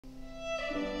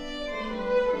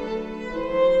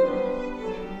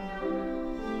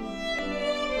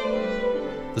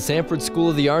The Samford School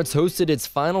of the Arts hosted its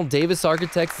final Davis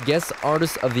Architects Guest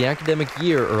Artist of the Academic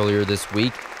Year earlier this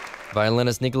week.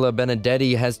 Violinist Nicola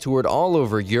Benedetti has toured all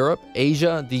over Europe,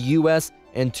 Asia, the U.S.,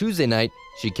 and Tuesday night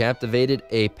she captivated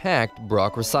a packed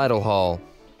Brock Recital Hall.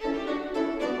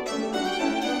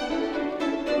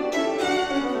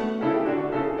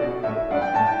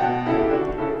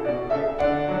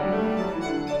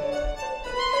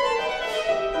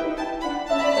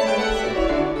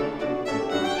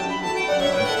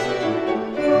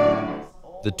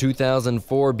 The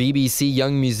 2004 BBC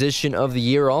Young Musician of the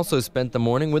Year also spent the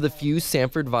morning with a few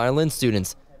Samford violin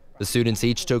students. The students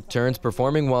each took turns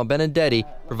performing while Benedetti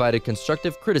provided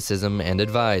constructive criticism and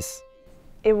advice.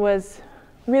 It was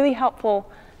really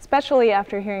helpful, especially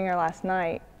after hearing her last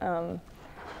night.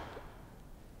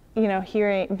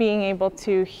 Being able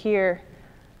to hear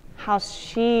how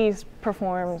she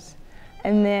performs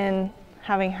and then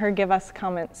having her give us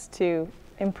comments to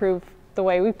improve the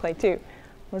way we play too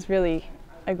was really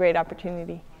a great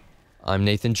opportunity. I'm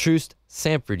Nathan Troost,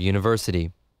 Samford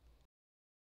University.